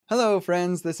Hello,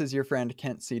 friends. This is your friend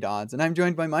Kent C. Dodds, and I'm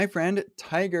joined by my friend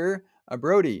Tiger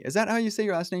Brody. Is that how you say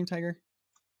your last name, Tiger?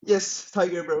 Yes,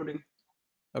 Tiger Brody.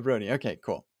 Brody. Okay,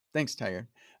 cool. Thanks, Tiger.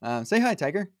 Say hi,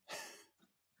 Tiger.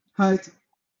 Hi.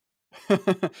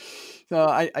 So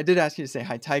I did ask you to say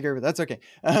hi, Tiger, but that's okay.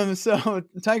 So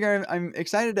Tiger, I'm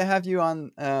excited to have you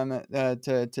on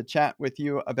to chat with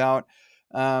you about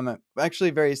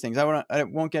actually various things. I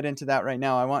won't get into that right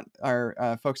now. I want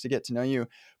our folks to get to know you.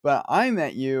 But I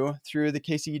met you through the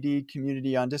KCD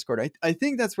community on Discord. I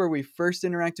think that's where we first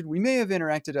interacted. We may have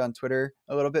interacted on Twitter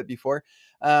a little bit before.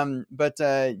 But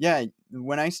yeah,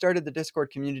 when I started the Discord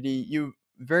community, you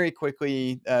very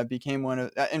quickly became one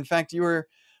of. In fact, you were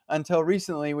until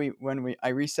recently when I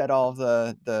reset all of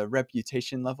the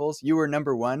reputation levels. You were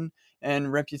number one in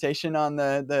reputation on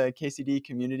the KCD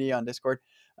community on Discord.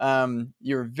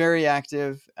 You're very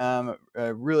active,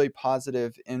 a really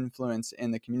positive influence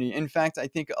in the community. In fact, I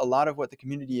think a lot of what the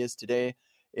community is today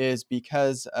is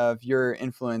because of your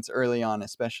influence early on,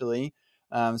 especially.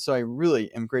 So I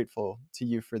really am grateful to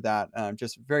you for that.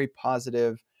 Just very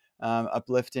positive,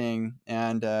 uplifting,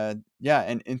 and yeah,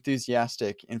 an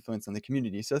enthusiastic influence on the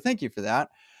community. So thank you for that,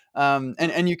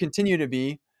 and you continue to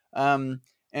be. Um,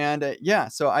 and yeah,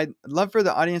 so I'd love for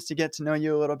the audience to get to know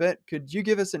you a little bit. Could you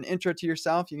give us an intro to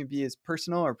yourself? You can be as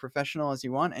personal or professional as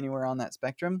you want, anywhere on that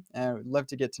spectrum. I would love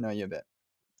to get to know you a bit.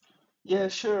 Yeah,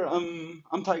 sure.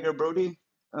 I'm Tiger Brody.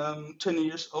 20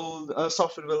 years old, a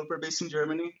software developer based in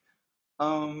Germany.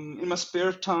 In my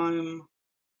spare time,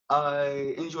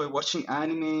 I enjoy watching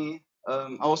anime.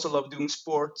 I also love doing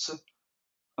sports.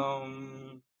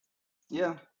 Um,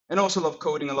 yeah, and I also love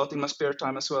coding a lot in my spare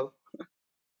time as well.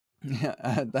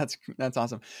 Yeah, that's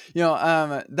awesome.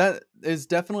 That is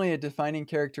definitely a defining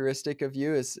characteristic of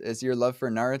you is your love for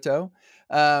Naruto.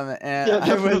 And Yeah,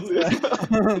 I was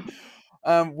definitely.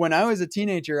 when I was a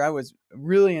teenager, I was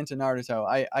really into Naruto.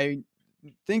 I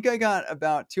think I got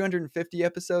about 250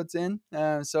 episodes in,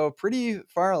 so pretty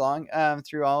far along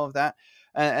through all of that.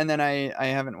 And then I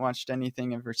haven't watched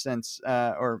anything ever since,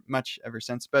 or much ever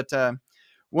since. But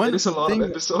It one is a lot of thing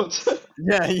episodes.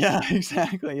 yeah, yeah,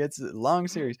 exactly. It's a long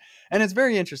series, and it's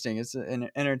very interesting. It's an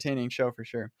entertaining show for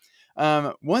sure.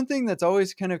 One thing that's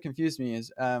always kind of confused me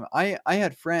is I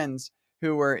had friends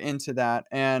who were into that,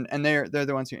 and they're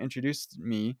the ones who introduced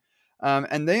me,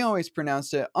 and they always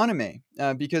pronounced it anime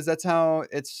because that's how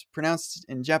it's pronounced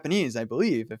in Japanese, I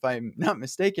believe, if I'm not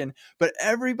mistaken. But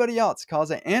everybody else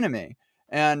calls it anime,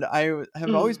 and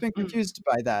have always Mm, been mm. confused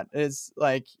by that. Is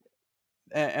like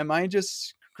am I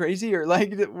just crazy or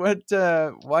like what?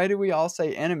 Why do we all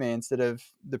say anime instead of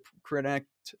the correct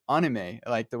anime,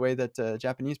 like the way that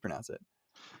Japanese pronounce it?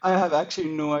 I have actually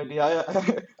no idea.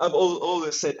 I've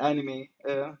always said anime.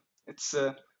 It's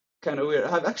kind of weird.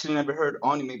 I've actually never heard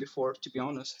anime before, to be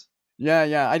honest. Yeah,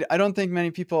 yeah. I don't think many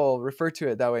people refer to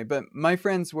it that way, but my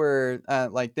friends were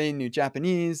like they knew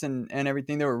Japanese and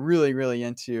everything. They were really, really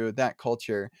into that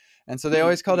culture. And so they Mm,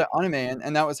 always called mm. it anime.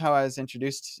 And that was how I was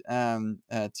introduced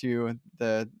to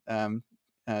the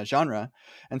genre.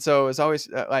 And so it was always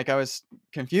like I was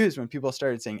confused when people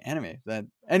started saying anime. But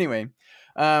anyway,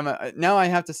 now I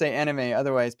have to say anime,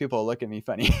 otherwise people look at me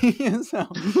funny. so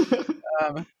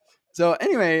um, so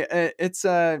anyway, it's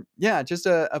yeah, just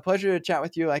a pleasure to chat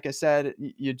with you. Like I said,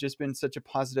 you've just been such a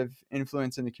positive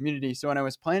influence in the community. So when I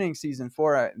was planning season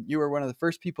four, you were one of the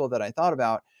first people that I thought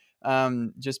about,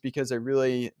 just because I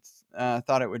really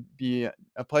thought it would be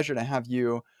a pleasure to have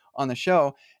you on the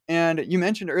show. And you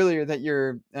mentioned earlier that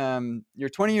you're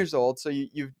 20 years old, so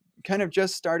you've kind of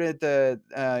just started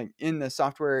in the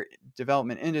software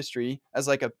development industry as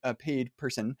like a paid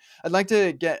person. I'd like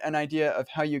to get an idea of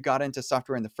how you got into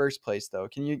software in the first place, though.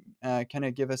 Can you kind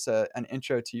of give us an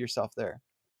intro to yourself there?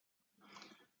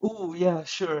 Oh yeah,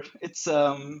 sure. It's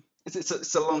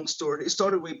a long story. It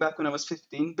started way back when I was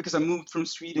 15 because I moved from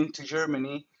Sweden to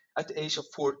Germany at the age of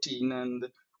 14, and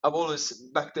I've always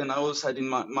back then I always had in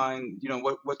my mind,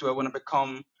 what do I want to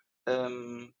become?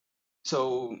 Um,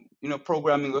 so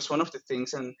programming was one of the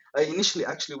things, and I initially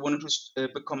actually wanted to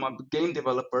become a game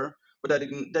developer, but that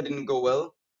didn't go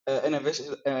well, and I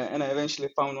eventually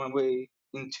found my way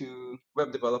into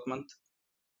web development.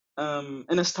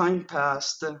 And as time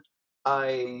passed,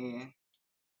 I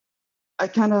I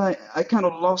kind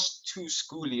of lost 2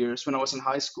 school years when I was in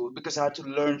high school because I had to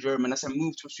learn German as I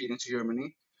moved from Sweden to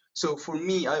Germany. So for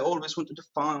me, I always wanted to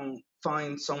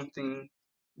find something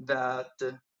that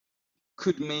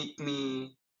could make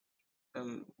me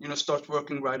start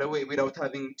working right away without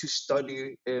having to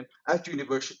study at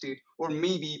university or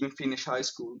maybe even finish high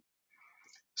school.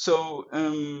 So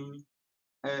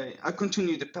I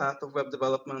continued the path of web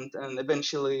development and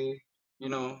eventually, you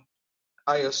know,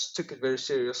 I just took it very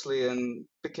seriously and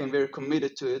became very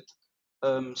committed to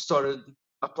it. Started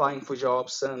applying for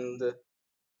jobs and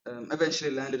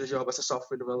eventually landed a job as a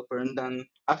software developer. And then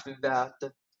after that,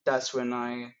 that's when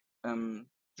I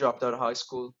dropped out of high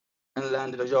school and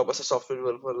landed a job as a software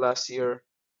developer last year.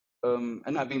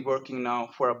 And I've been working now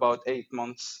for about 8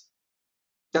 months.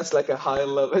 That's like a high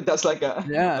level. That's like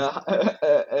Yeah.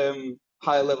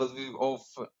 high level view of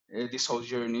this whole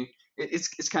journey.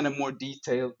 It's kind of more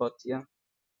detailed, but yeah.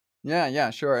 Yeah, yeah,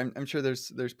 sure. I'm sure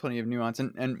there's plenty of nuance,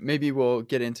 and maybe we'll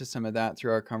get into some of that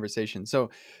through our conversation.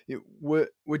 So,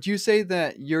 would you say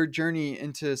that your journey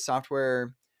into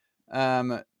software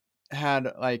um,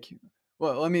 had like,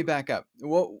 well, let me back up.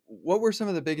 What were some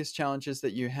of the biggest challenges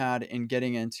that you had in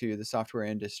getting into the software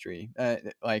industry,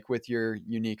 like with your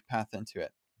unique path into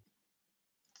it?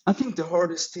 I think the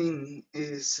hardest thing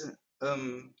is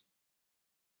um,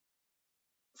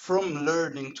 from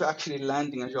learning to actually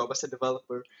landing a job as a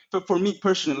developer. For me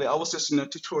personally, I was just in a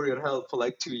tutorial hell for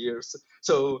like 2 years.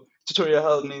 So tutorial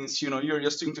hell means, you're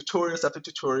just doing tutorials after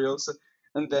tutorials.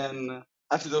 And then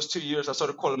after those 2 years, I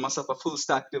started calling myself a full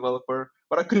stack developer,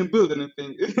 but I couldn't build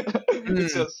anything.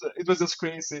 Mm, It was just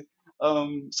crazy.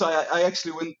 So I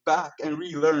actually went back and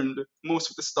relearned most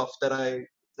of the stuff that I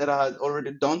had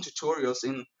already done tutorials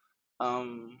in.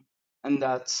 um, and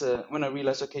that's when I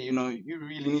realized, okay, you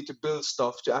really need to build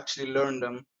stuff to actually learn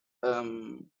them.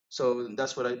 So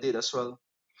that's what I did as well.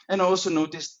 And I also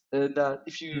noticed that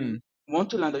if you mm, want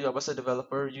to land a job as a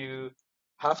developer, you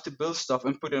have to build stuff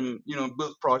and put them,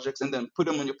 build projects and then put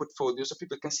them on your portfolio so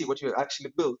people can see what you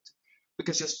actually built.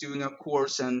 Because just doing a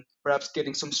course and perhaps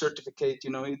getting some certificate,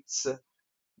 a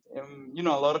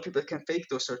lot of people can fake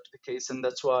those certificates, and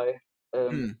that's why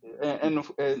mm.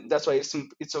 that's why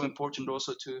it's so important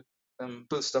also to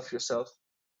build stuff yourself.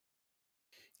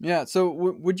 Yeah. So,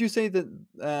 would you say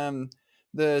that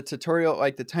the tutorial,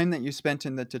 like the time that you spent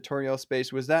in the tutorial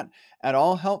space, was that at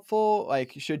all helpful?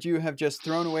 Like, should you have just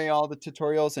thrown away all the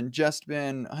tutorials and just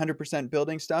been 100%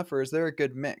 building stuff, or is there a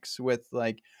good mix with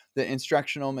like the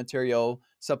instructional material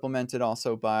supplemented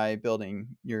also by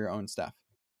building your own stuff?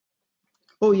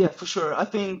 Oh yeah, for sure. I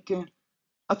think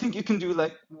you can do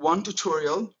like one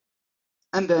tutorial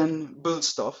and then build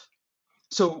stuff.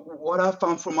 So what I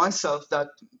found for myself that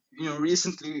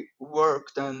recently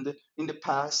worked and in the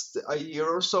past a year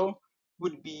or so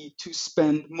would be to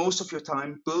spend most of your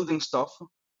time building stuff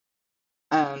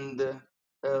and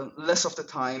less of the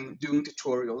time doing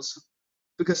tutorials,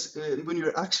 because when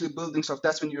you're actually building stuff,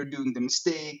 that's when you're doing the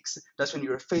mistakes, that's when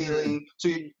you're Mm. failing, so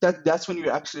that's when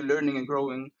you're actually learning and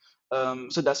growing.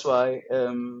 So that's why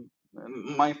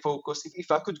my focus,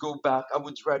 if I could go back, I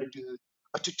would rather do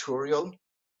a tutorial,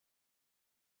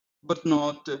 but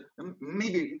not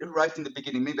maybe right in the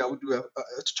beginning, maybe I would do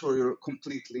a tutorial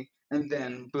completely and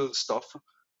then build stuff.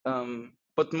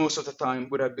 But most of the time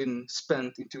would have been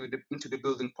spent into the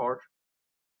building part.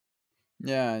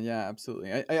 Yeah, yeah,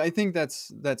 absolutely. I think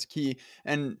that's key.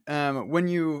 And when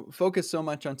you focus so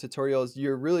much on tutorials,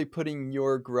 you're really putting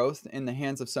your growth in the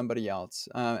hands of somebody else,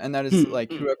 and that is Mm,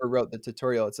 like mm. whoever wrote the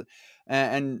tutorial.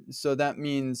 And so that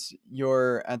means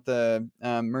you're at the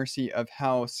mercy of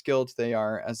how skilled they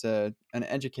are as an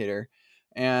educator.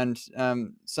 And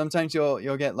sometimes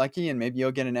you'll get lucky, and maybe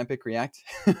you'll get an epic react.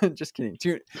 Just kidding,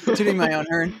 tooting my own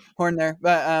horn there.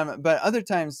 But other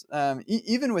times,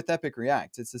 even with epic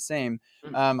react, it's the same.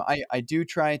 I do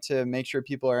try to make sure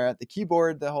people are at the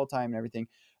keyboard the whole time and everything,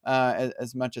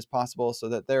 as much as possible so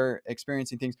that they're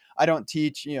experiencing things. I don't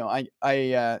teach,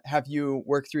 I have you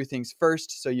work through things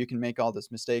first so you can make all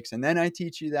those mistakes, and then I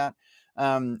teach you that.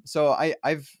 So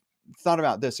I've thought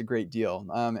about this a great deal,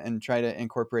 and try to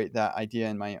incorporate that idea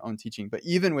in my own teaching. But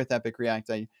even with Epic React,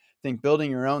 I think building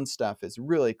your own stuff is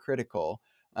really critical,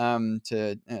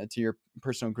 to your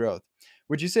personal growth.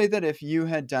 Would you say that if you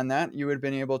had done that, you would have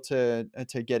been able to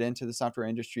get into the software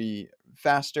industry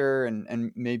faster,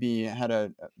 and maybe had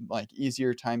a like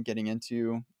easier time getting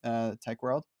into tech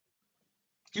world?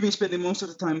 You mean spending most of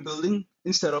the time building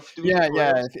instead of doing Yeah,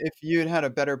 yeah. tutorials? If you had had a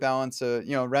better balance of,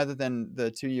 rather than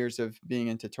the 2 years of being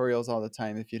in tutorials all the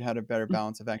time, if you'd had a better Mm.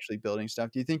 balance of actually building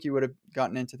stuff, do you think you would have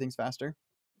gotten into things faster?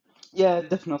 Yeah,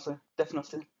 definitely,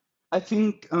 definitely. I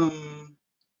think,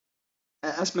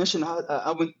 as mentioned,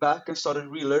 I went back and started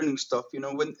relearning stuff.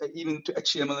 When even to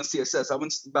HTML and CSS, I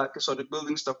went back and started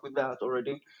building stuff with that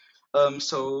already.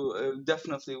 So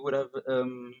definitely would have.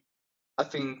 I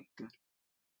think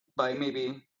by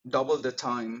maybe double the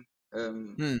time.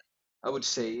 Hmm. I would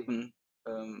say even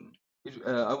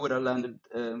I would have landed.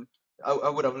 I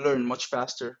would have learned much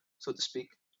faster, so to speak.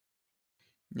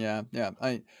 Yeah, yeah.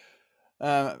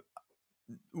 Uh,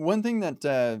 One thing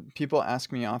that people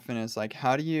ask me often is like,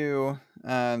 how do you,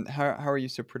 how are you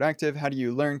so productive? How do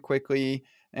you learn quickly?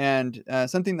 And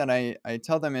something that I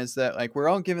tell them is that like we're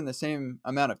all given the same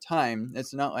amount of time.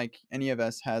 It's not like any of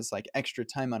us has like extra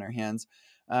time on our hands,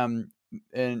 um,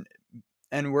 and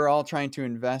we're all trying to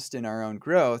invest in our own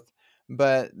growth.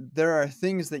 But there are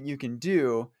things that you can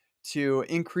do to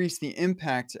increase the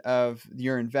impact of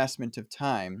your investment of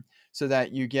time, so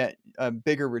that you get a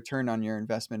bigger return on your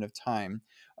investment of time.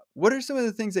 What are some of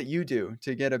the things that you do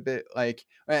to get a bit like,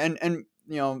 and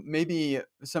maybe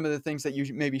some of the things that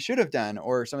you maybe should have done,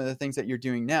 or some of the things that you're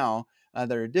doing now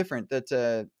that are different,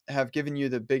 that have given you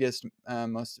the biggest,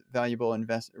 most valuable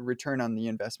invest return on the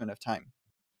investment of time?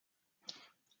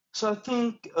 So I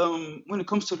think when it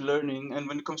comes to learning and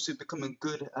when it comes to becoming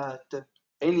good at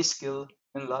any skill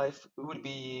in life, it would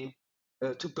be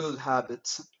to build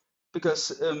habits.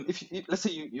 Because let's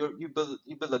say you build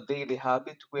a daily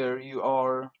habit where you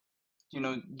are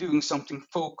doing something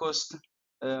focused.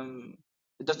 Um,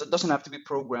 doesn't have to be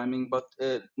programming, but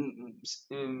it can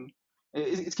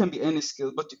be any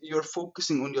skill. But you're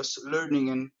focusing on just learning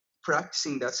and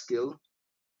practicing that skill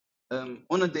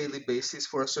on a daily basis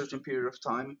for a certain period of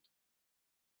time,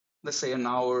 let's say an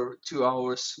hour, 2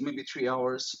 hours, maybe 3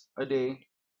 hours a day.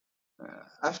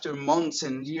 After months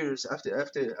and years,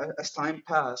 as time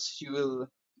pass, you will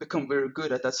become very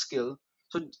good at that skill.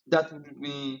 So that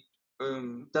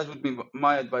would be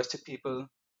my advice to people,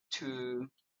 to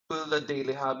build a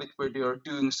daily habit where they are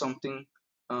doing something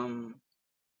um,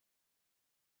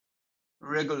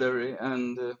 regularly,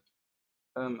 and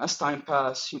as time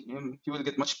pass, you will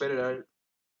get much better at it.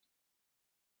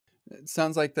 It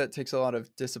sounds like that takes a lot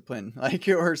of discipline, like,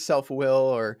 or self-will,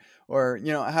 or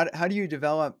how do you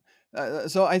develop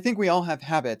so I think we all have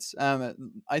habits.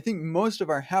 I think most of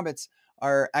our habits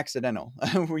are accidental.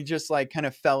 We just, like, kind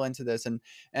of fell into this, and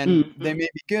they Mhm. may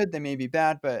be good, they may be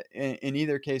bad, but in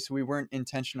either case, we weren't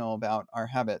intentional about our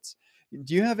habits.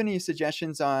 Do you have any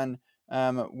suggestions on,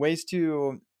 ways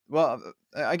to well,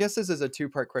 I guess this is a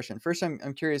two-part question. First,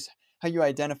 I'm curious how you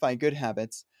identify good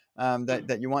habits,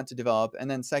 that you want to develop, and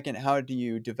then second, how do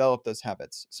you develop those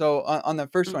habits? So on the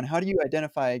first one, how do you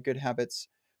identify good habits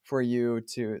for you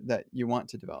to that you want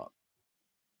to develop?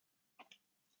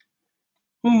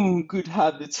 Good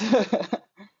habits.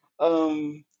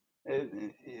 um,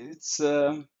 it's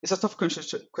a tough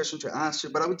question to answer,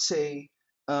 but I would say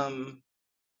um,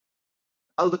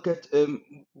 I'll look at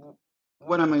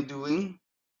what am I doing,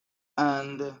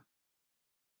 and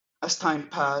as time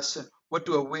pass, what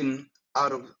do I win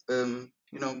out of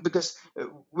because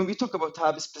when we talk about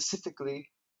habits specifically,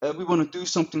 we want to do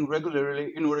something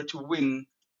regularly in order to win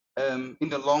in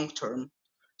the long term.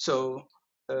 So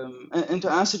and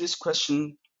to answer this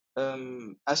question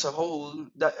as a whole,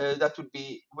 that would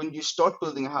be when you start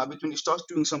building a habit, when you start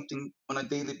doing something on a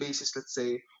daily basis, let's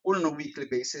say, or on a weekly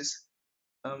basis,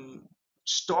 um,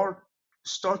 start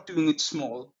start doing it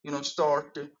small.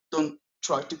 Start don't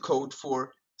try to code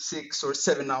for 6 or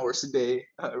 7 hours a day.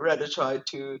 Rather try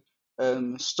to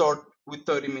start with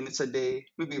 30 minutes a day,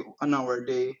 maybe an hour a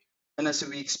day, and as the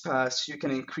weeks pass you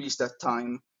can increase that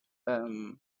time.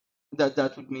 Um, that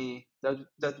that would be that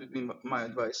that would be my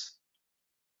advice.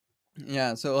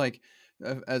 Yeah, so like,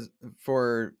 as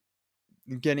for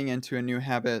getting into a new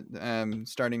habit,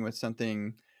 starting with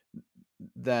something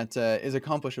that is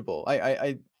accomplishable.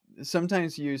 I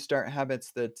sometimes you start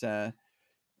habits that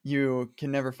you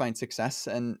can never find success,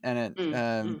 and it Mm,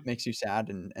 mm. makes you sad,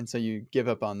 and so you give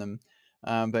up on them.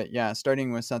 But yeah,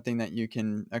 starting with something that you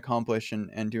can accomplish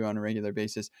and do on a regular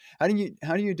basis. How do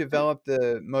you And develop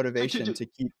the to motivation do to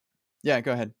keep? Yeah,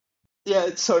 go ahead.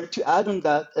 Yeah, sorry to add on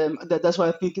that. That's why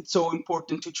I think it's so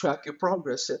important to track your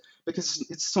progress, because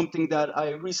it's something that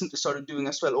I recently started doing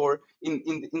as well, or in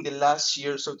the last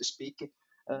year, so to speak.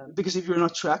 Because if you're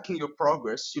not tracking your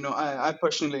progress, I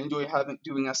personally enjoy having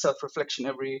doing a self reflection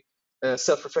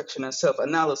and self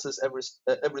analysis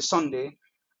every Sunday,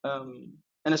 and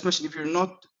especially if you're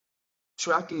not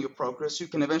tracking your progress, you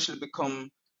can eventually become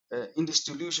in this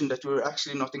delusion that you're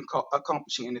actually not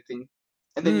accomplishing anything,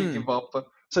 and then you Mm. give up.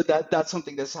 So that's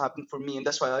something that's happened for me, and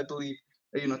that's why I believe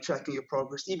tracking your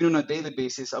progress, even on a daily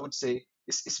basis, I would say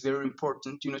is very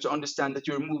important. To understand that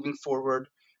you're moving forward,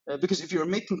 because if you're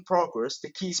making progress,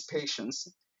 the key is patience.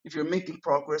 If you're making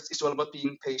progress, it's all about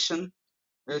being patient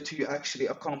to actually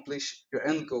accomplish your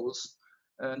end goals.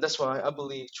 That's why I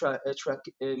believe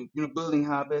building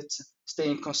habits,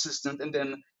 staying consistent, and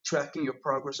then tracking your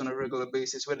progress on a regular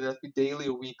basis, whether that be daily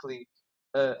or weekly,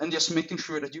 and just making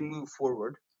sure that you move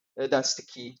forward. That's the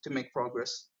key to make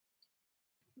progress.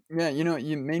 Yeah,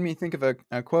 you made me think of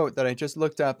a quote that I just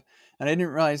looked up, and I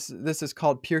didn't realize this is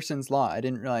called Pearson's Law. I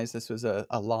didn't realize this was a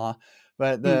law,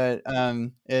 but Mm,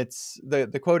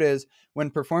 the quote is, "When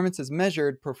performance is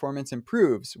measured, performance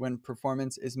improves. When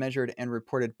performance is measured and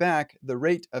reported back, the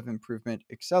rate of improvement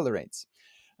accelerates."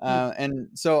 mm,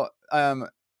 And so,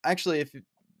 actually, if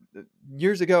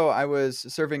years ago, I was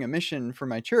serving a mission for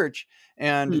my church,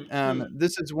 and mm, mm,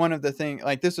 this is one of the thing.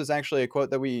 Like, this was actually a quote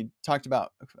that we talked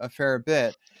about a fair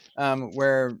bit,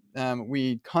 where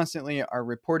we constantly are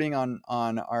reporting on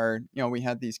our. We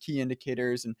had these key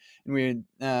indicators, and we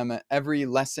every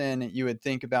lesson you would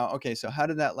think about. Okay, so how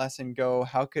did that lesson go?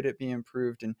 How could it be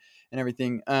improved, and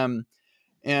everything.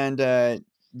 And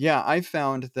yeah, I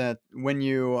found that when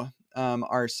you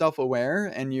are self-aware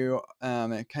and you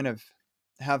kind of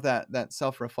have that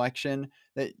self-reflection,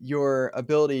 that your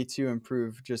ability to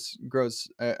improve just grows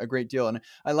a great deal. And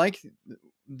I like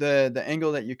the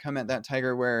angle that you come at that,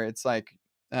 Tiger, where it's like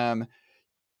um,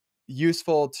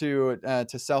 useful to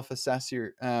self-assess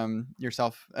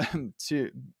yourself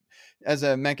to as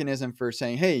a mechanism for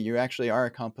saying, "Hey, you actually are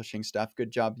accomplishing stuff.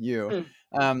 Good job, you." mm.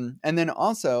 And then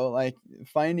also like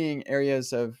finding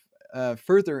areas of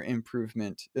further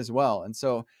improvement as well. And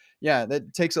so, yeah,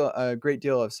 that takes a great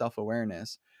deal of self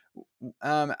awareness.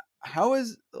 How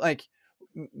is like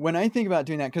when I think about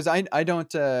doing that, because I don't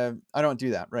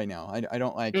do that right now. I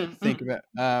don't like Mm, think mm. about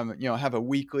have a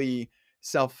weekly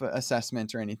self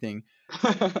assessment or anything.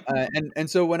 And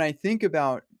so when I think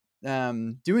about,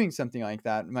 doing something like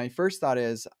that, my first thought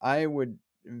is I would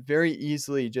very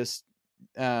easily just,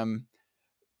 um,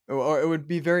 or it would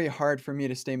be very hard for me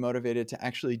to stay motivated to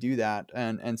actually do that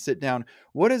and sit down.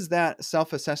 What does that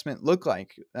self-assessment look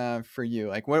like, for you?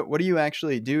 Like, what do you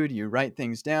actually do? Do you write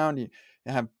things down? Do you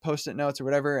have Post-it notes or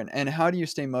whatever? And how do you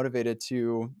stay motivated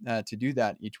to do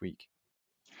that each week?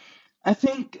 I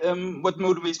think what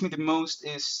motivates me the most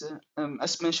is,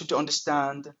 as mentioned, to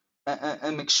understand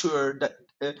and make sure that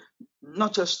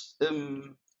not just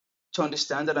to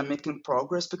understand that I'm making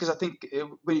progress, because I think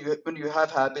when you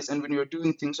have habits and when you're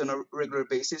doing things on a regular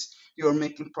basis, you're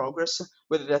making progress,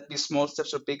 whether that be small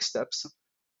steps or big steps.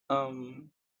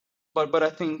 Um, but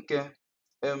I think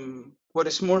what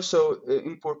is more so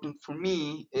important for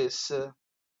me is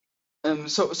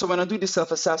so when I do the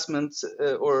self assessments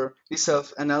or the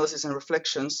self analysis and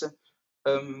reflections,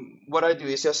 what I do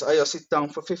is I just sit down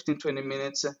for 15-20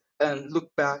 minutes and look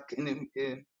back in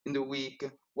the week.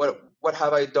 What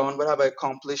have I done? What have I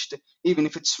accomplished? Even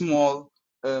if it's small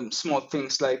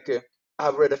things like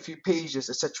I've read a few pages,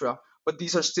 etc. But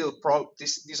these are still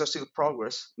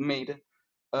progress made.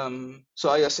 So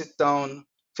I just sit down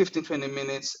 15-20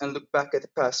 minutes and look back at the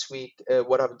past week,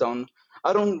 what I've done.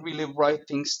 I don't really write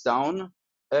things down.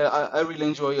 I really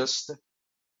enjoy just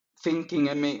thinking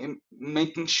and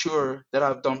making sure that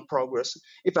I've done progress.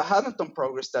 If I haven't done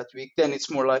progress that week, then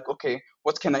it's more like, okay,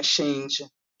 what can I change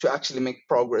to actually make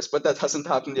progress? But that hasn't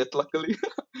happened yet, luckily.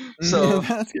 So,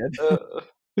 That's good.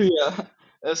 yeah.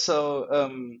 So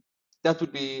that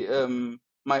would be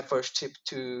my first tip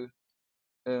to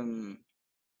um,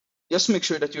 just make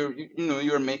sure that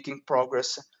you're making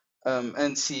progress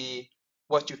and see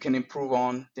what you can improve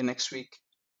on the next week.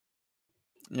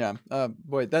 Yeah,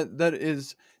 boy, that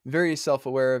is very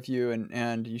self-aware of you,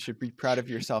 and you should be proud of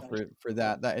yourself for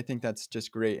that. I think that's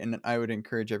just great, and I would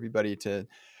encourage everybody to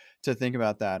think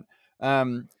about that.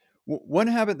 Um, one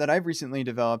habit that I've recently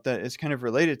developed that is kind of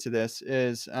related to this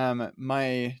is,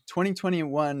 my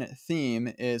 2021 theme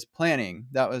is planning.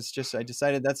 That was just I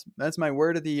decided that's my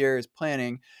word of the year is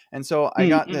planning, and so I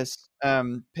got Mm-mm, this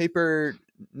paper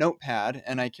notepad,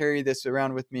 and I carry this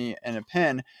around with me and a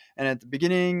pen. And at the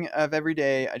beginning of every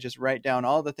day, I just write down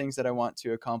all the things that I want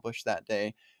to accomplish that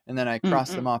day, and then I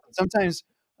cross them mm-mm, off. Sometimes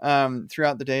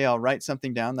throughout the day, I'll write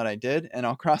something down that I did, and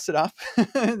I'll cross it off,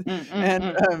 and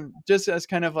mm-mm, just as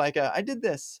kind of like I did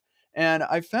this. And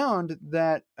I found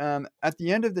that at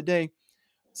the end of the day,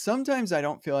 sometimes I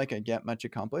don't feel like I get much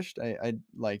accomplished. I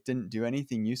like didn't do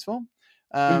anything useful.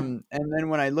 mm. And then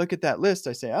when I look at that list,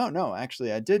 I say, "Oh no,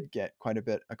 actually, I did get quite a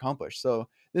bit accomplished." So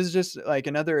this is just like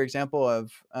another example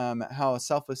of how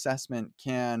self-assessment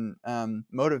can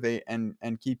motivate and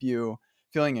keep you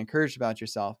feeling encouraged about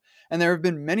yourself. And there have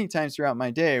been many times throughout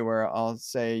my day where I'll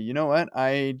say, "You know what?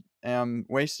 I am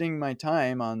wasting my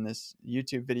time on this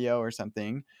YouTube video or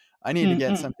something. I need to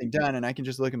get Mm-mm, something done." And I can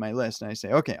just look at my list and I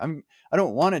say, "Okay, I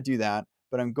don't want to do that,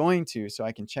 but I'm going to, so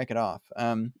I can check it off."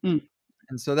 mm.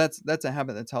 And so that's a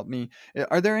habit that's helped me.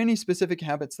 Are there any specific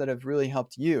habits that have really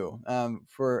helped you,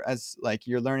 for as like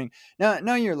you're learning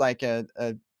now? You're like a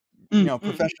Mm, mm.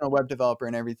 professional web developer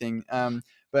and everything.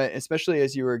 But especially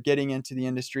as you were getting into the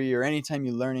industry or anytime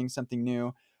you're learning something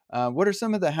new, What are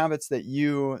some of the habits that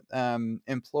you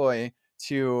employ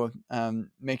to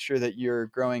make sure that you're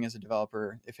growing as a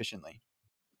developer efficiently?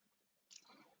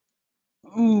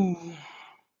 Ooh,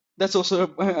 that's also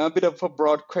a bit of a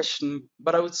broad question,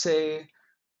 but I would say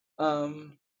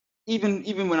um, even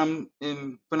when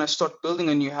when I start building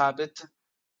a new habit,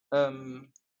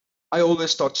 um, I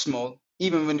always start small,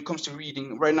 even when it comes to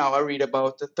reading. Right now, I read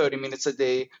about 30 minutes a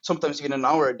day, sometimes even an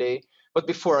hour a day. But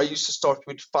before, I used to start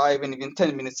with 5 and even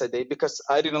 10 minutes a day because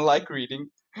I didn't like reading.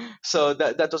 So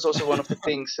that was also one of the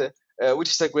things, which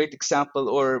is a great example.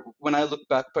 Or when I look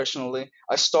back personally,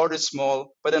 I started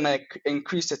small, but then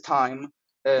increased the time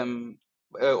um,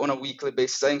 on a weekly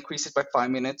basis. I increased it by 5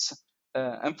 minutes,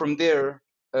 and from there,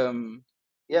 um,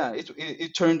 yeah,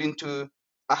 it turned into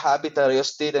a habit that I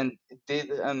just did, and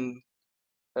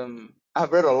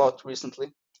I've read a lot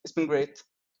recently. It's been great.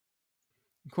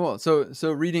 Cool. So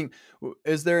reading,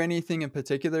 is there anything in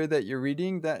particular that you're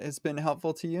reading that has been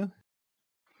helpful to you?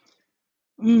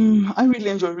 I really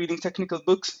enjoy reading technical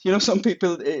books. You know, some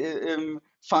people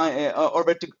find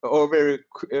are very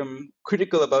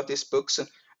critical about these books,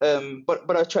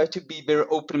 but I try to be very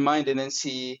open-minded and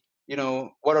see, you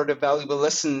know, what are the valuable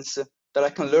lessons that I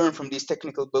can learn from these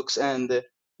technical books, and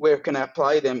where can I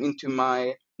apply them into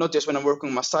my, not just when I'm working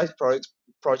on my side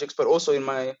projects, but also in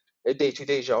my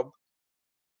day-to-day job.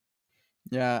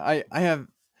 Yeah, I have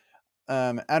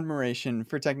admiration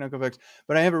for technical books,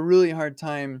 but I have a really hard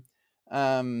time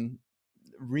um,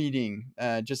 reading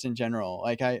just in general.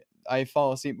 Like I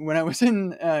fall asleep when I was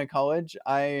in college.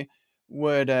 I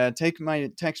would take my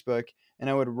textbook and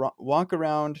I would walk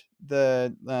around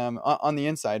on the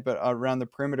inside, but around the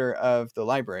perimeter of the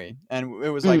library. And it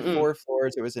was like Mm-mm. 4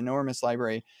 floors. It was an enormous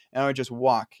library, and I would just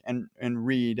walk and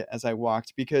read as I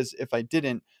walked because if I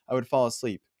didn't, I would fall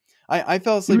asleep. I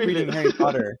fell asleep Really? reading Harry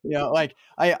Potter. You know, like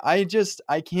I just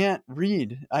I can't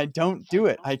read. I don't do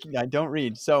it. I don't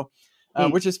read. So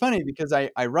Mm, which is funny because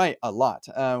I write a lot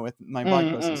with my blog mm,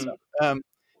 posts and mm. stuff.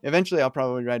 Eventually, I'll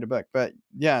probably write a book, but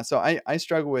yeah. So I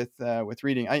struggle with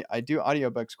reading. I do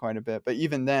audiobooks quite a bit, but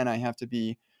even then, I have to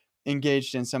be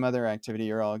engaged in some other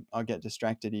activity, or I'll get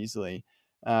distracted easily.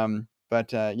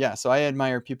 But yeah, so I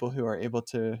admire people who are able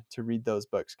to read those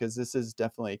books because this is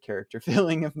definitely a character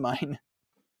feeling of mine.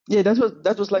 Yeah,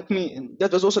 that was like me.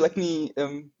 That was also like me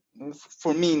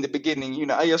for me in the beginning. You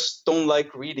know, I just don't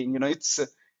like reading. You know,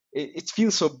 it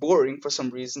feels so boring for some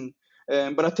reason.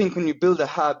 But I think when you build a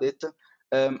habit,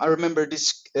 I remember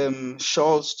this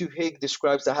Charles Duhigg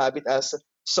describes the habit as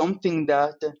something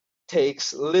that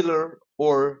takes little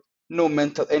or no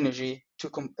mental energy to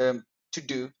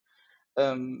do.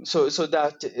 So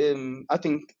that I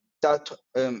think that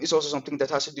is also something that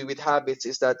has to do with habits.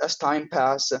 Is that as time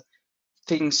passes,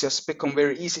 things just become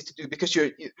very easy to do because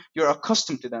you're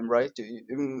accustomed to them, right?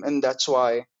 And that's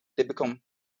why they become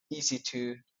easy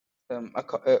to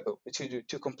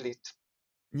complete.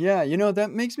 Yeah, you know,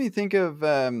 that makes me think of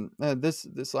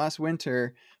this last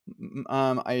winter.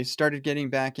 I started getting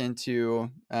back into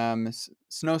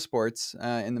snow sports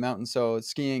in the mountains, so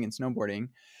skiing and snowboarding.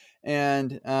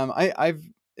 And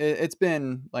it's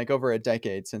been like over a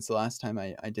decade since the last time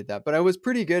I did that, but I was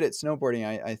pretty good at snowboarding,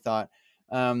 I thought.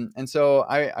 And so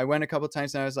I went a couple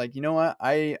times and I was like, you know what?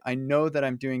 I know that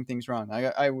I'm doing things wrong.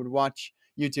 I would watch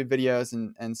YouTube videos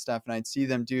and stuff, and I'd see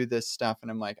them do this stuff, and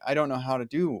I'm like, I don't know how to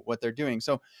do what they're doing.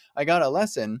 So I got a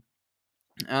lesson,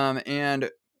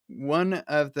 and one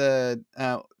of the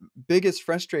biggest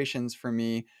frustrations for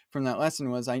me from that lesson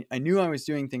was I knew I was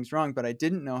doing things wrong, but I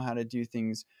didn't know how to do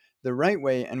things the right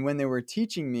way. And when they were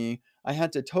teaching me, I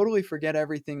had to totally forget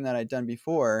everything that I'd done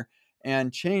before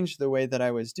and change the way that I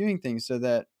was doing things so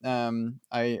that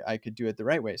I could do it the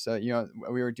right way. So, you know,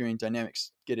 we were doing dynamic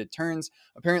skidded turns.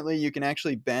 Apparently, you can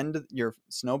actually bend your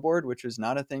snowboard, which was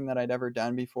not a thing that I'd ever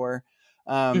done before.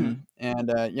 Mm. And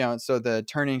you know, so the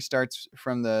turning starts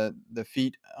from the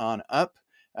feet on up,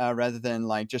 rather than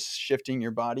like just shifting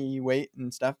your body weight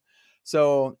and stuff.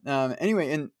 So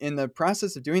anyway, in the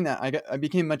process of doing that, I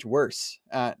became much worse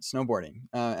at snowboarding,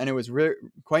 and it was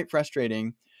quite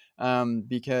frustrating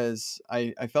because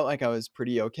I felt like I was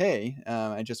pretty okay.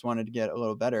 I just wanted to get a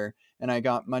little better, and I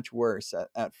got much worse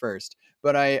at first.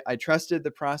 But I trusted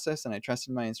the process and I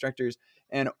trusted my instructors,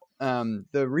 and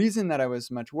the reason that I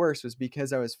was much worse was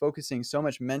because I was focusing so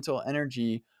much mental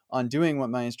energy on doing what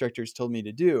my instructors told me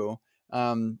to do,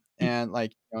 and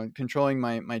like, you know, controlling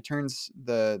my turns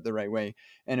the right way.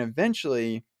 And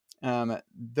eventually,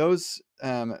 those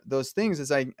things,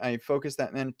 as I focused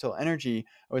that mental energy,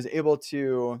 I was able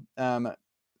to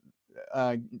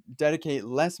uh, dedicate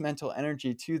less mental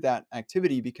energy to that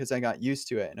activity because I got used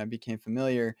to it and I became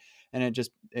familiar, and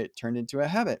it turned into a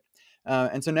habit.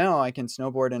 And so now I can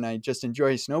snowboard, and I just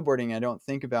enjoy snowboarding. I don't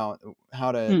think about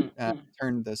how to Mm, mm.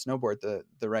 turn the snowboard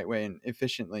the right way and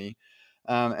efficiently.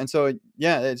 And so,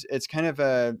 yeah, it's kind of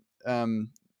a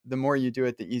the more you do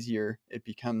it, the easier it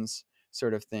becomes,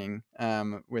 sort of thing,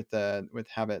 with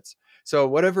habits. So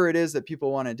whatever it is that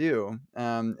people want to do,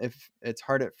 if it's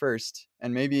hard at first,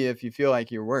 and maybe if you feel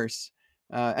like you're worse,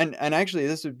 and actually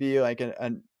this would be like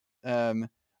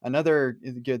another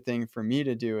good thing for me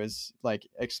to do is like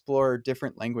explore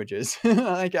different languages.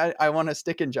 Like I want to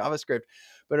stick in JavaScript,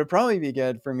 but it'd probably be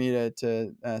good for me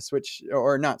to switch,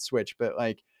 or not switch, but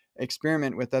like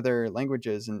experiment with other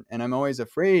languages. And I'm always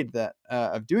afraid that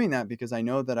of doing that because I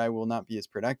know that I will not be as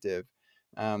productive.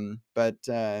 But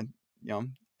you know,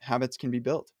 habits can be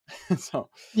built. So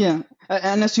Yeah,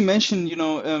 and as you mentioned,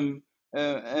 when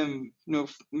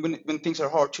things are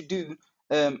hard to do,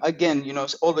 again,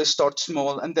 always start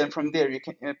small, and then from there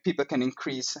people can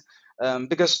increase.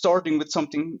 Because starting with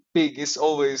something big is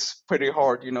always pretty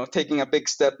hard. Taking a big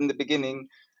step in the beginning.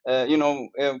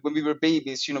 When we were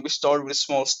babies, we started with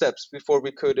small steps before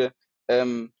we could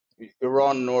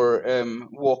run or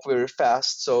walk very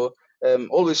fast. So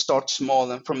always start small,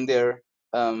 and from there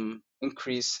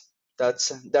increase. That's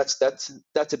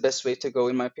the best way to go,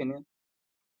 in my opinion.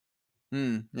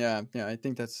 Yeah, yeah, I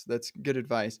think that's good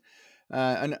advice.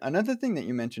 Another thing that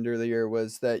you mentioned earlier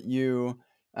was that you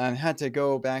had to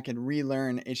go back and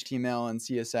relearn HTML and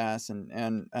CSS and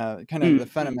kind of the Mm, mm,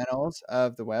 fundamentals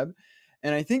of the web.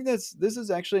 And I think this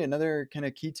is actually another kind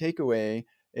of key takeaway,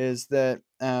 is that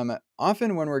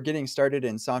often when we're getting started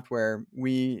in software,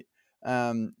 we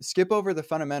skip over the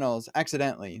fundamentals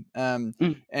accidentally.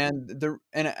 mm, And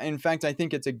in fact, I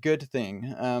think it's a good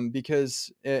thing,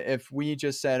 because if we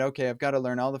just said, okay, I've got to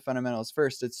learn all the fundamentals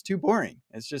first, it's too boring.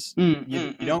 It's just mm, you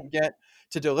mm, you mm. don't get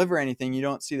to deliver anything. You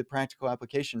don't see the practical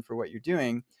application for what you're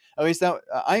doing. At least that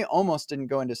I almost didn't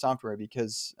go into software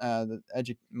because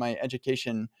my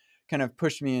education kind of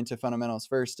pushed me into fundamentals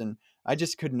first, and I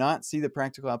just could not see the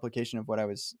practical application of what I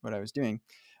was doing.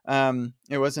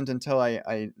 It wasn't until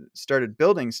I started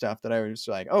building stuff that I was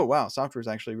like, oh wow, software is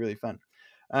actually really fun.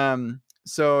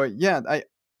 So yeah,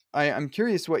 I'm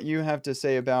curious what you have to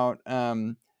say about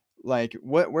like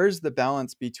where's the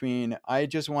balance between I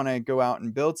just want to go out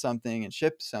and build something and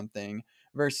ship something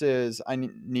versus I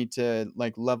need to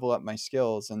like level up my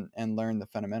skills and learn the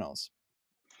fundamentals.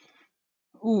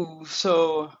 Ooh,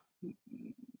 so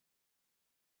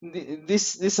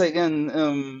this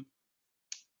again,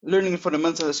 learning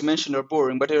fundamentals, as you mentioned, are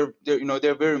boring, but they're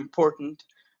very important.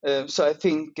 So I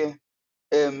think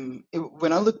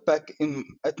when I look back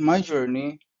at my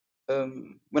journey,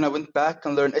 when I went back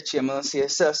and learned HTML and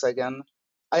CSS again,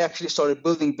 I actually started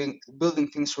building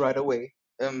things right away.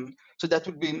 So that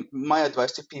would be my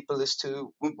advice to people: is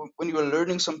to when you are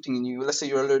learning something new, let's say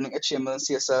you are learning HTML and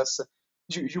CSS,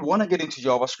 you want to get into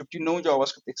JavaScript. You know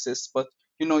JavaScript exists, but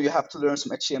you have to learn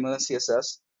some HTML and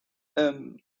CSS.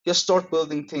 um, just start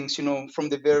building things, from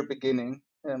the very beginning.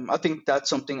 I think that's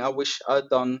something I wish I'd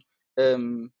done.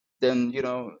 Then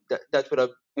that would have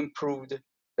improved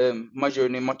my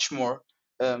journey much more.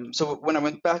 So when I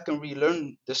went back and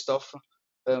relearned the stuff,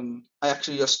 I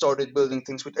actually just started building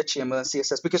things with HTML and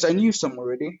CSS because I knew some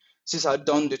already, since I'd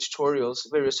done the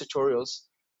various tutorials.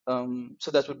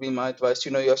 So that would be my advice.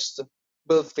 Just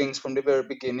build things from the very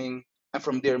beginning, and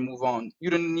from there move on.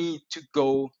 You don't need to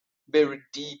go very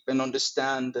deep and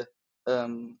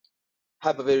um,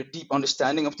 have a very deep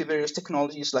understanding of the various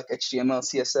technologies like HTML,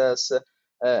 CSS,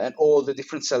 and all the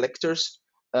different selectors.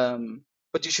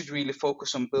 But you should really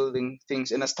focus on building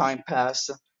things, and as time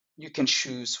passes, you can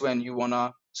choose when you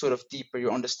wanna sort of deeper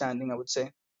your understanding, I would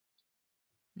say.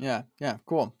 Yeah, yeah,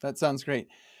 cool. That sounds great.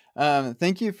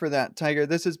 Thank you for that, Tiger.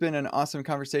 This has been an awesome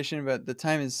conversation, but the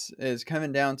time is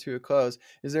coming down to a close.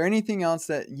 Is there anything else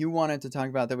that you wanted to talk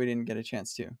about that we didn't get a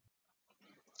chance to?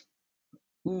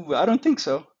 Ooh, I don't think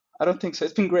so. I don't think so.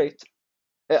 It's been great.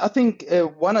 I think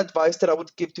one advice that I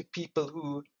would give to people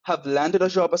who have landed a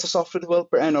job as a software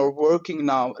developer and are working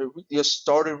now, just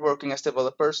started working as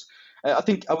developers, I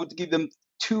think I would give them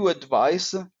two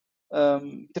advice.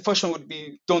 The first one would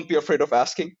be, don't be afraid of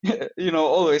asking.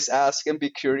 Always ask and be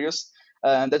curious,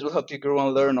 and that will help you grow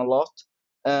and learn a lot.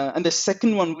 And the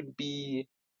second one would be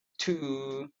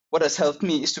to what has helped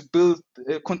me is to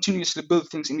continuously build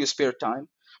things in your spare time,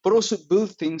 but also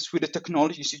build things with the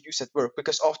technologies you use at work,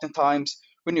 because oftentimes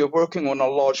when you're working on a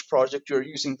large project, you're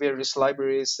using various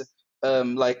libraries,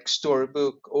 like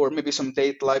Storybook or maybe some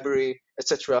date library,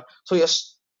 etc. So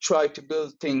just try to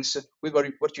build things with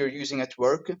what you're using at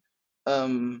work,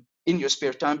 in your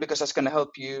spare time, because that's going to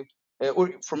help you.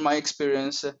 Or from my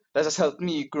experience, that has helped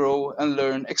me grow and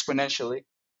learn exponentially.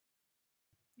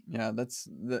 Yeah, that's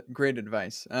the great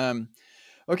advice.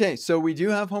 Okay, so we do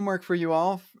have homework for you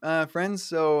all, friends.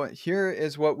 So here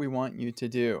is what we want you to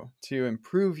do to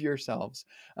improve yourselves.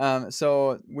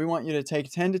 So we want you to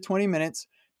take 10 to 20 minutes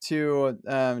to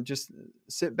just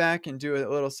sit back and do a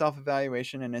little self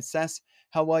evaluation and assess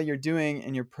how well you're doing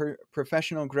in your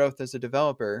professional growth as a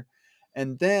developer.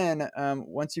 And then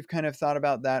once you've kind of thought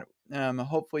about that,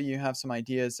 hopefully you have some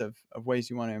ideas of ways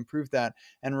you want to improve that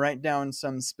and write down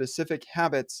some specific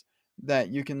habits that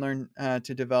you can learn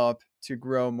to develop to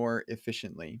grow more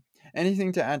efficiently.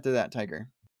 Anything to add to that, Tiger?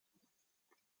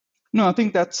 No, I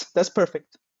think that's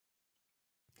perfect.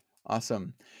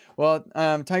 Awesome. Well,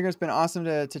 Tiger, it's been awesome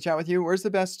to chat with you. Where's the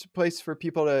best place for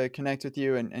people to connect with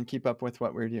you and keep up with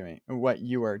what we're doing, what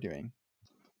you are doing?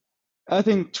 I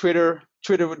think Twitter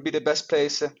would be the best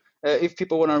place if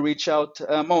people want to reach out.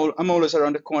 I'm always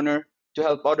around the corner to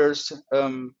help others.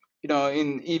 In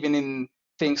even in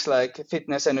things like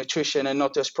fitness and nutrition, and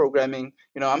not just programming.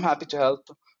 I'm happy to help.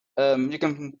 You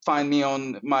can find me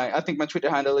on I think my Twitter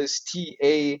handle is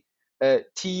T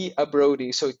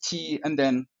Abrodi, so T and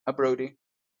then Abrodi.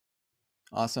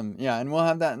 Awesome. Yeah, and we'll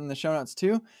have that in the show notes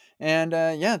too. And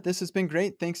yeah, this has been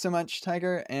great. Thanks so much,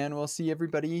 Tiger, and we'll see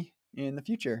everybody in the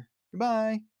future.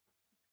 Goodbye.